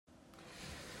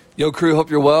Yo, crew, hope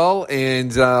you're well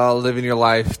and living your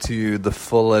life to the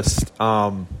fullest.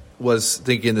 Was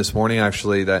thinking this morning,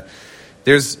 actually, that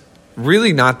there's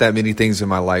really not that many things in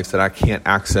my life that I can't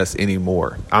access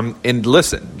anymore. And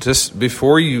listen, just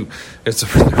before there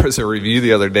was a review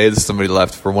the other day that somebody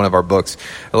left for one of our books.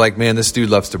 They're like, man, this dude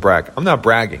loves to brag. I'm not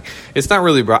bragging. It's not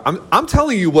really I'm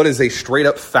telling you what is a straight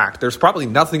up fact. There's probably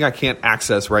nothing I can't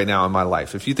access right now in my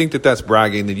life. If you think that that's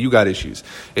bragging, then you got issues.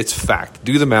 It's fact.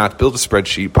 Do the math, build a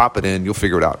spreadsheet, pop it in, you'll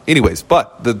figure it out. Anyways,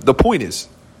 but the point is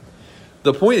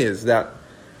that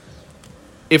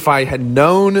if I had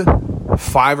known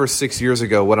 5 or 6 years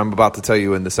ago what I'm about to tell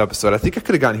you in this episode, I think I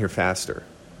could have gotten here faster.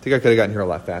 I think I could have gotten here a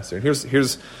lot faster. And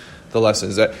here's the lesson,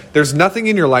 is that there's nothing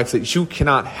in your life that you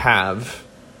cannot have.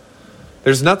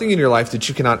 There's nothing in your life that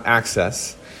you cannot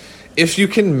access if you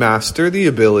can master the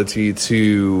ability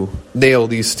to nail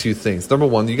these two things. Number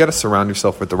one, you got to surround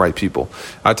yourself with the right people.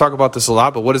 I talk about this a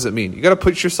lot, but what does it mean? You got to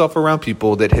put yourself around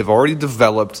people that have already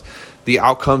developed the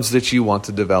outcomes that you want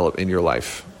to develop in your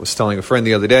life. I was telling a friend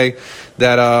the other day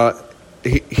that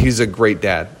he's a great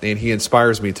dad, and he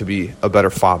inspires me to be a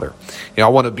better father. I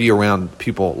want to be around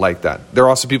people like that. There are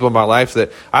also people in my life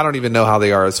that I don't even know how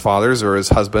they are as fathers or as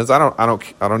husbands. I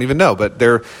don't even know, but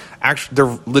they're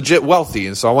legit wealthy,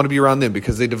 and so I want to be around them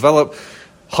because they develop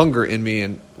hunger in me,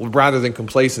 and rather than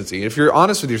complacency. If you're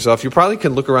honest with yourself, you probably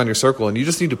can look around your circle and you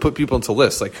just need to put people into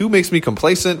lists, like who makes me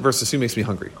complacent versus who makes me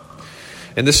hungry.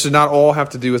 And this should not all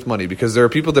have to do with money, because there are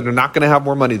people that are not going to have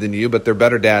more money than you, but they're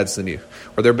better dads than you.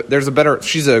 Or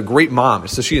she's a great mom,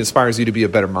 so she inspires you to be a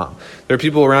better mom. There are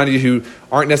people around you who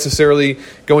aren't necessarily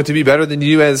going to be better than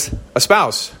you as a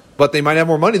spouse, but they might have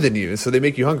more money than you, and so they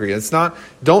make you hungry. It's not,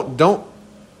 don't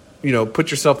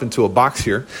put yourself into a box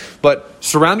here, but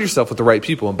surround yourself with the right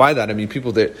people. And by that, I mean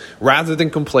people that, rather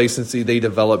than complacency, they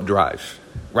develop drive.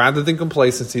 Rather than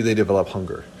complacency, they develop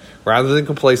hunger. Rather than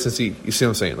complacency, you see what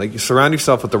I'm saying? Like, you surround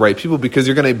yourself with the right people because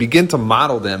you're going to begin to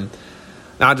model them,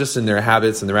 not just in their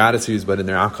habits and their attitudes, but in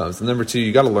their outcomes. And number two,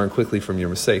 you got to learn quickly from your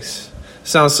mistakes.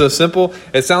 Sounds so simple.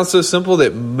 It sounds so simple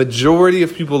that majority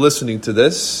of people listening to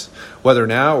this, whether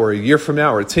now or a year from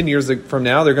now or 10 years from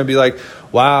now, they're going to be like,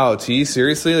 wow, T,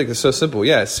 seriously? Like, it's so simple.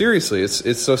 Yeah, seriously,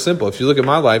 it's so simple. If you look at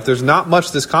my life, there's not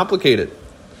much that's complicated.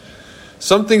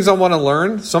 Some things I want to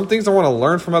learn. Some things I want to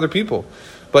learn from other people.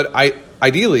 But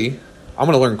ideally, I'm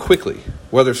going to learn quickly,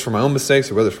 whether it's from my own mistakes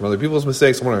or whether it's from other people's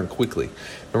mistakes. I want to learn quickly.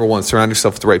 Number one, surround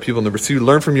yourself with the right people. Number two,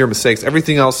 learn from your mistakes.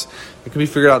 Everything else, it can be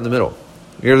figured out in the middle.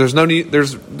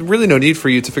 There's really no need for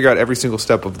you to figure out every single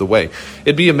step of the way.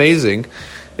 It'd be amazing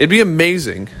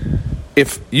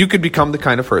if you could become the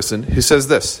kind of person who says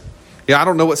this: I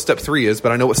don't know what step 3 is,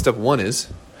 but I know what step 1 is.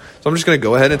 So I'm just going to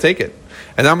go ahead and take it.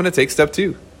 And then I'm going to take step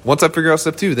 2. Once I figure out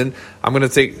step 2, then I'm going to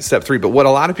take step 3. But what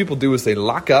a lot of people do is they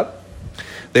lock up.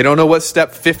 They don't know what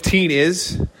step 15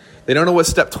 is. They don't know what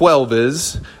step 12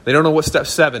 is. They don't know what step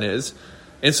 7 is.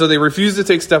 And so they refuse to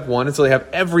take step 1 until they have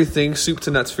everything soup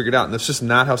to nuts figured out. And that's just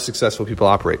not how successful people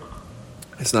operate.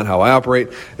 It's not how I operate.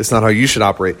 It's not how you should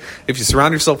operate. If you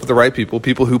surround yourself with the right people,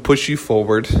 people who push you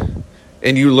forward,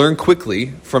 and you learn quickly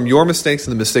from your mistakes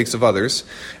and the mistakes of others,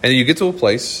 and you get to a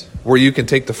place where you can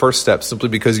take the first step simply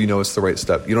because you know it's the right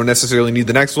step. You don't necessarily need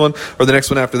the next one or the next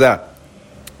one after that.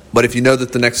 But if you know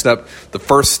that the next step, the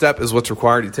first step is what's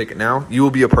required, you take it now, you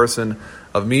will be a person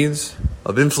of means,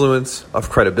 of influence, of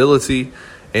credibility,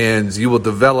 and you will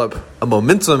develop a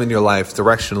momentum in your life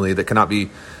directionally that cannot be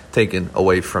taken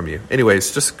away from you.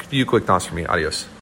 Anyways, just a few quick thoughts from me. Adios.